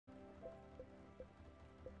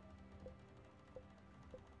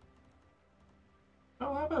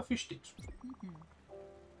about fish sticks?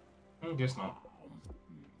 I guess not.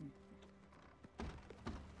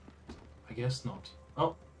 I guess not.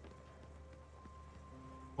 Oh.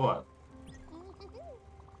 What?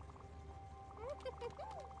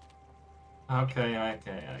 Okay.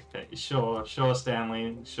 Sure,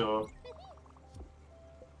 Stanley, sure.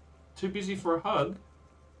 Too busy for a hug?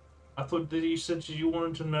 I thought that you said you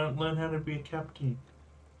wanted to learn how to be a captain.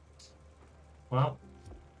 Well,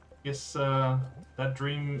 guess that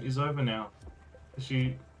dream is over now.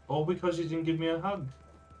 All because you didn't give me a hug.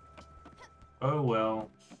 Oh well.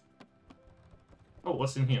 Oh,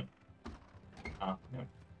 what's in here? Ah, yeah.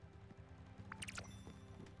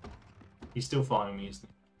 He's still following me, isn't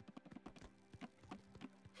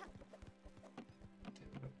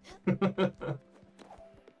he?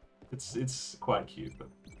 It's quite cute, but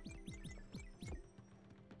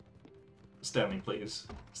Stanley, please.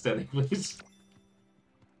 Stanley, please.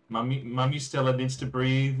 Mummy Stella needs to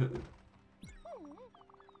breathe.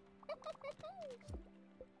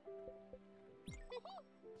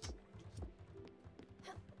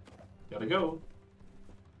 Gotta go.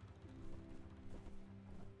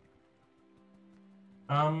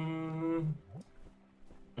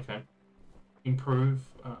 Okay. Improve.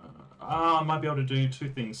 I might be able to do two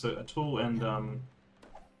things. So a tool and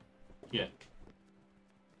yeah.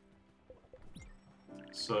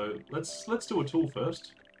 So let's do a tool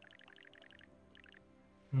first.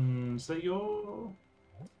 Is that your...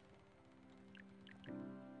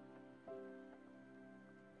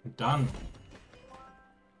 Done.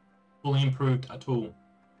 Fully improved a tool.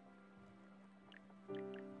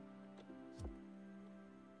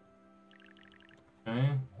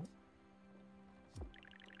 Okay.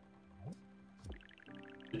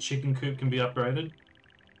 The chicken coop can be upgraded.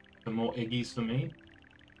 The more eggies for me.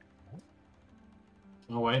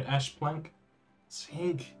 Oh wait, ash plank.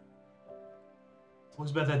 Zinc. It's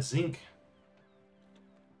always about that zinc.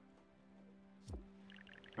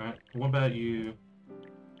 Right, what about you?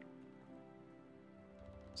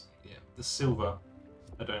 Yeah, the silver.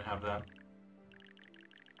 I don't have that.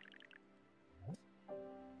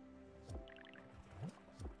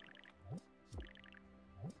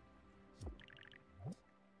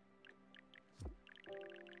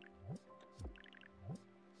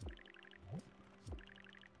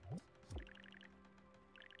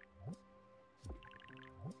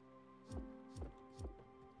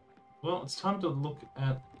 Well, it's time to look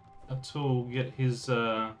at a tool, get his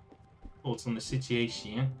thoughts on the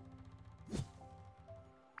situation.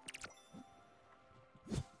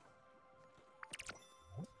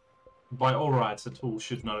 By all rights, a tool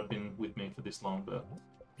should not have been with me for this long, but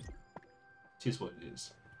it is what it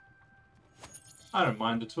is. I don't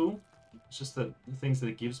mind a tool. It's just that the things that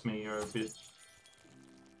it gives me are a bit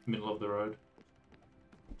middle of the road.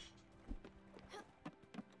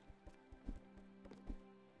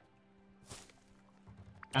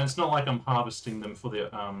 And it's not like I'm harvesting them for the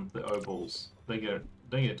O-balls. They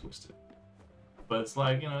get twisted. But it's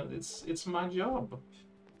like, you know, it's my job.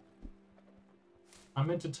 I'm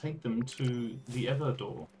meant to take them to the Ever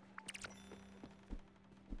door.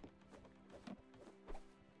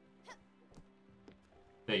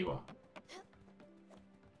 There you are.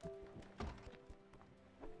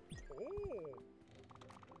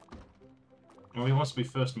 Oh, he wants to be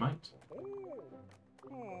first mate.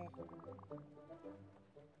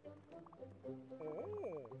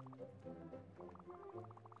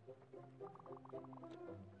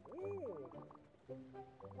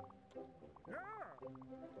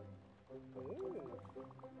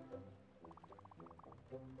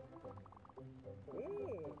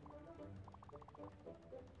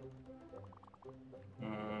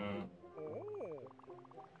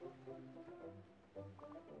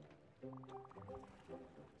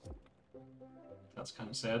 That's kind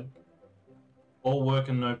of sad. All work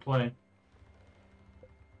and no play.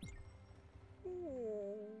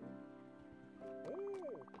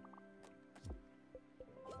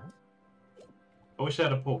 I wish I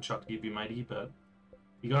had a pork chop to give you, matey, but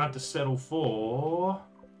you're gonna have to settle for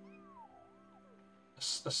a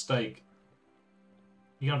steak.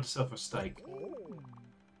 You're gonna have to settle for a steak.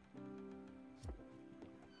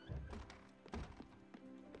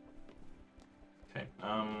 Okay,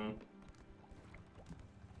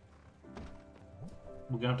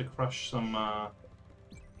 we're gonna have to crush some,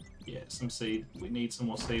 yeah, some seed. We need some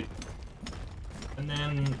more seed. And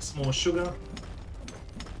then some more sugar.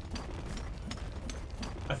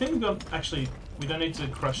 I think we've got, actually, we don't need to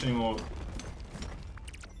crush any more.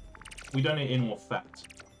 We don't need any more fat.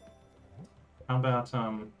 How about,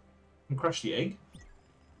 crush the egg?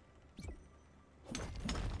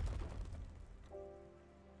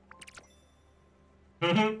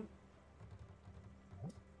 um,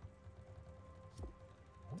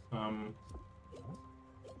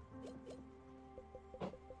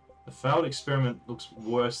 the failed experiment looks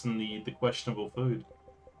worse than the questionable food.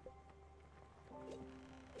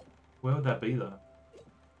 Where would that be, though?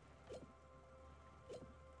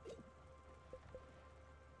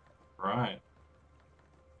 Right.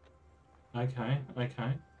 Okay,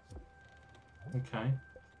 okay. Okay.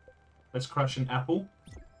 Let's crush an apple.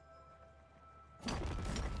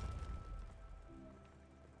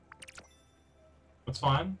 That's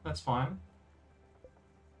fine, that's fine.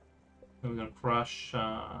 Then we're gonna crush,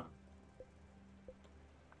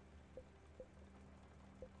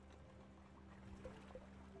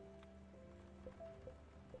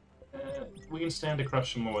 we can stand to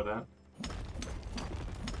crush some more of that.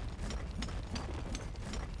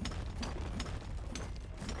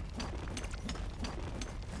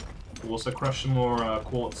 We'll also crush some more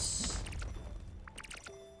quartz.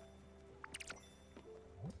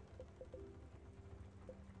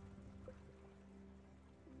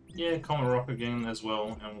 Yeah, common rock again as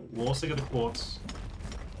well, and we'll also get the quartz.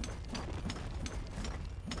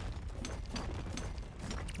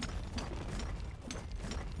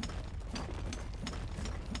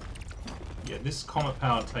 Yeah, this comet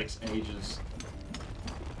power takes ages.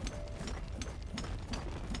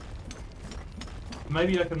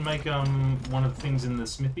 Maybe I can make one of the things in the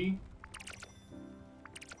smithy.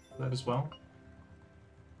 That as well.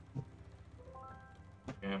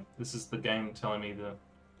 Yeah, this is the game telling me that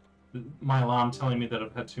my alarm telling me that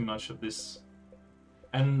I've had too much of this,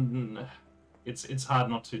 and it's hard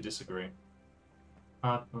not to disagree.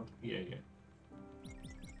 Hard not, yeah.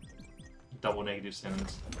 Double negative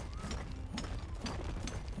sentence.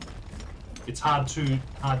 It's hard to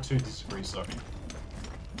disagree. Sorry.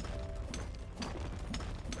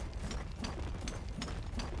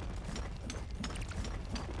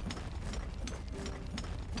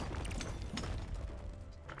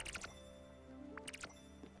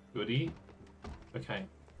 Goody. Okay,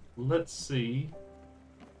 let's see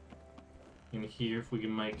in here if we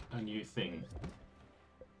can make a new thing.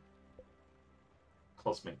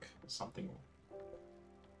 Cosmic or something.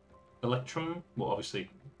 Electrum? Well,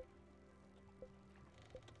 obviously.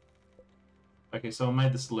 Okay, so I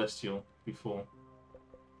made the Celestial before.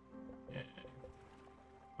 Yeah.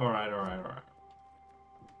 Alright.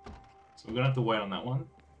 So we're gonna have to wait on that one.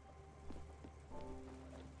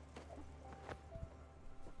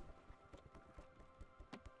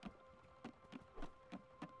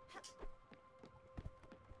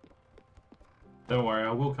 Don't worry,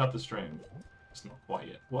 I will cut the stream. It's not quite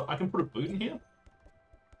yet. What, I can put a boot in here?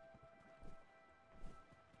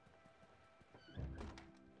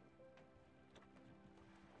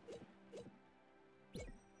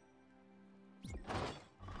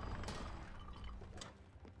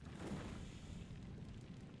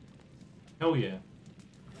 Hell yeah.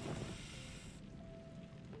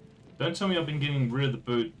 Don't tell me I've been getting rid of the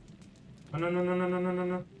boot. Oh,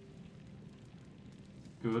 no.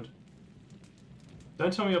 Good.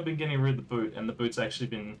 Don't tell me I've been getting rid of the boot and the boot's actually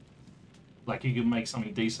been... like, you can make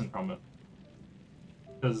something decent from it.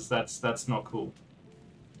 Because that's not cool.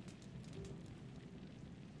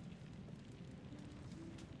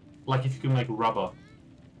 Like, if you could make rubber,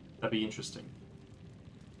 that'd be interesting.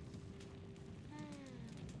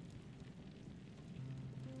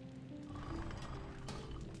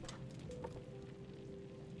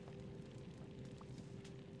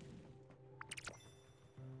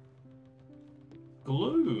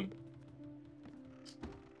 Glue!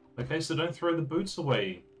 Okay, so don't throw the boots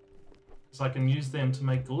away. Because I can use them to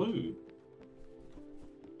make glue.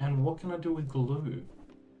 And what can I do with glue?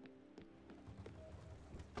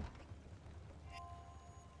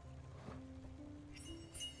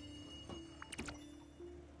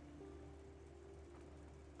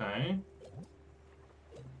 Okay.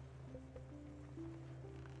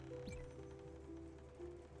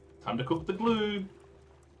 Time to cook the glue.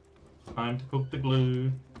 Time to cook the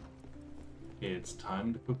glue. It's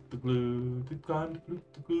time to cook the glue. Time to cook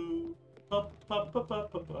the glue.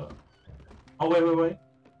 Oh, wait.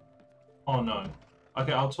 Oh, no.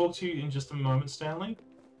 Okay, I'll talk to you in just a moment, Stanley.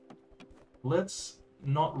 Let's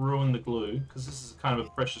not ruin the glue, because this is kind of a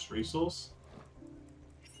precious resource.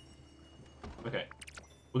 Okay.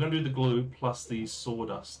 We're going to do the glue plus the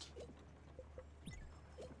sawdust.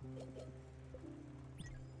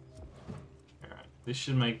 Alright. This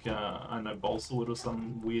should make, I don't know, balsa wood or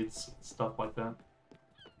some weird stuff like that.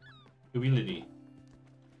 Ability.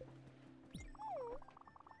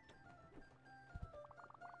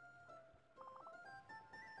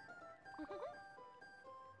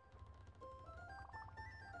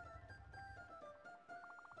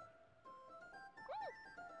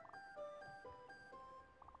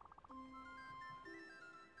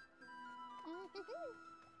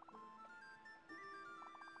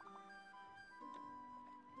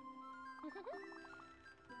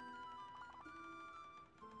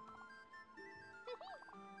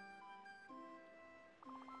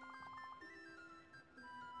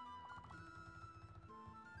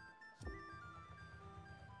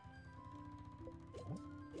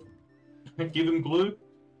 Give him glue?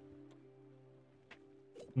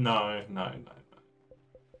 No, no, no,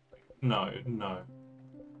 no. No,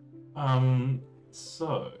 no.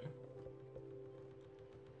 So...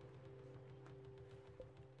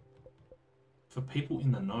 For people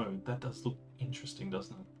in the know, that does look interesting,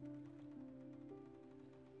 doesn't it?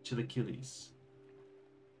 Chilaquiles.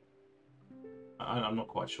 I'm not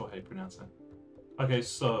quite sure how you pronounce that. Okay,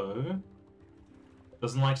 so...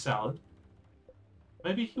 Doesn't like salad.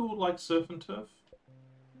 Maybe he will like surf and turf?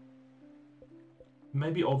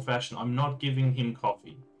 Maybe old-fashioned. I'm not giving him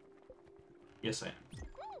coffee. Yes, I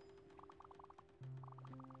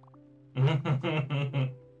am.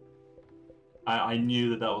 I knew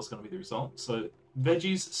that that was going to be the result. So,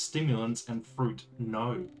 veggies, stimulants, and fruit.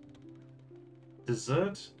 No.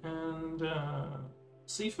 Dessert and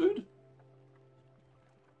seafood?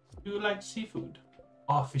 Do you like seafood?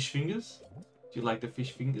 Oh, fish fingers? Do you like the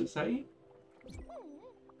fish fingers, eh?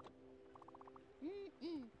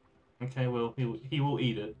 Okay, well, he will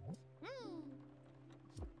eat it.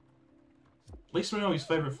 At least we know his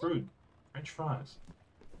favourite food. French fries.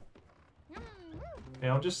 Okay,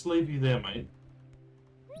 I'll just leave you there, mate.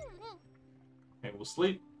 Okay, we'll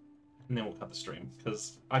sleep, and then we'll cut the stream,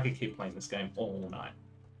 because I could keep playing this game all night.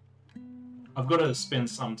 I've got to spend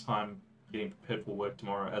some time getting prepared for work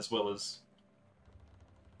tomorrow, as well as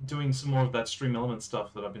doing some more of that stream element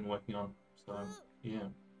stuff that I've been working on. So, yeah.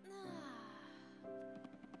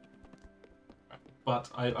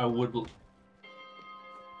 But I would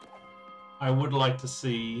like to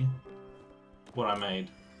see what I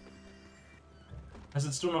made. Has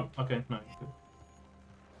it still not? Okay, no. Good.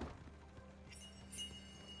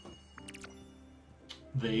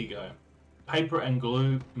 There you go. Paper and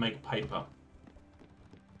glue make paper.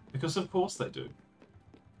 Because of course they do.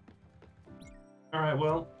 Alright,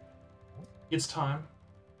 well, it's time.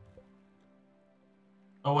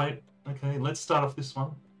 Oh wait, okay, let's start off this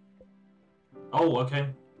one. Oh, okay.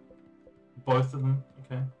 Both of them,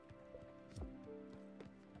 okay.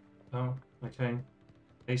 Oh, okay.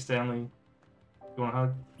 Hey Stanley, you want a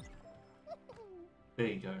hug? There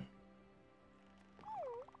you go.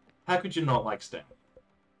 How could you not like Stanley?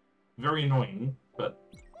 Very annoying, but...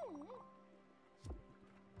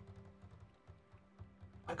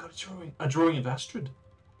 I got a drawing of Astrid.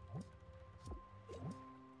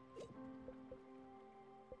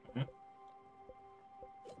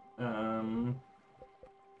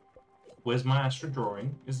 Where's my Astrid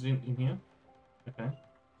drawing? Is it in here? Okay.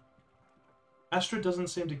 Astrid doesn't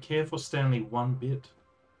seem to care for Stanley one bit.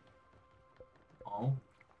 Oh.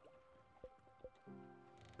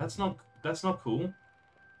 That's not cool.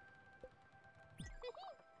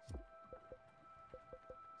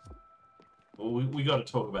 Well, we got to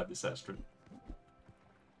talk about this, Astrid.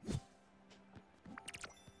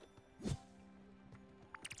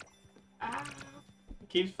 Ah!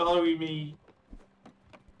 Keep following me.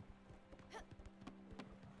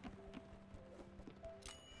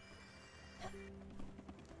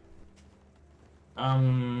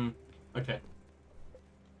 Okay.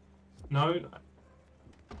 No.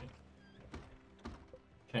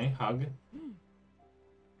 Okay, hug.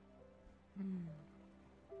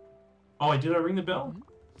 Oh, did I ring the bell?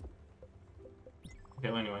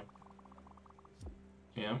 Okay, well, anyway.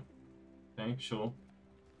 Yeah. Okay, sure.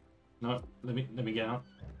 No, let me get out.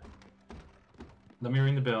 Let me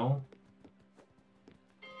ring the bell.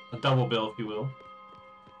 A double bell, if you will.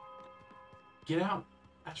 Get out!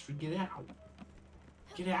 Astrid, get out!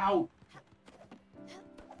 Get out!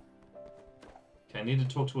 Okay, I need to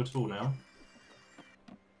talk to a tool now.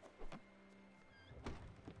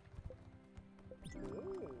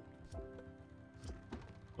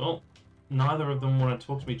 Well, neither of them want to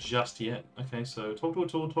talk to me just yet. Okay, so talk to a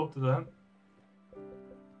tool, talk to that.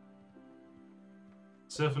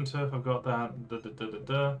 Surf and turf, I've got that.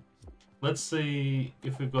 Let's see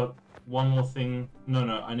if we've got one more thing. No,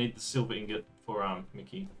 I need the silver ingot for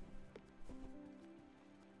Mickey.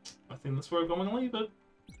 I think that's where we're going to leave it.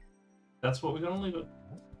 That's what we're going to leave it.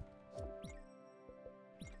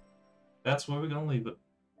 That's where we're going to leave it.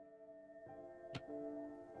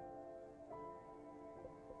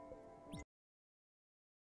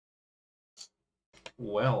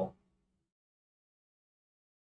 Well.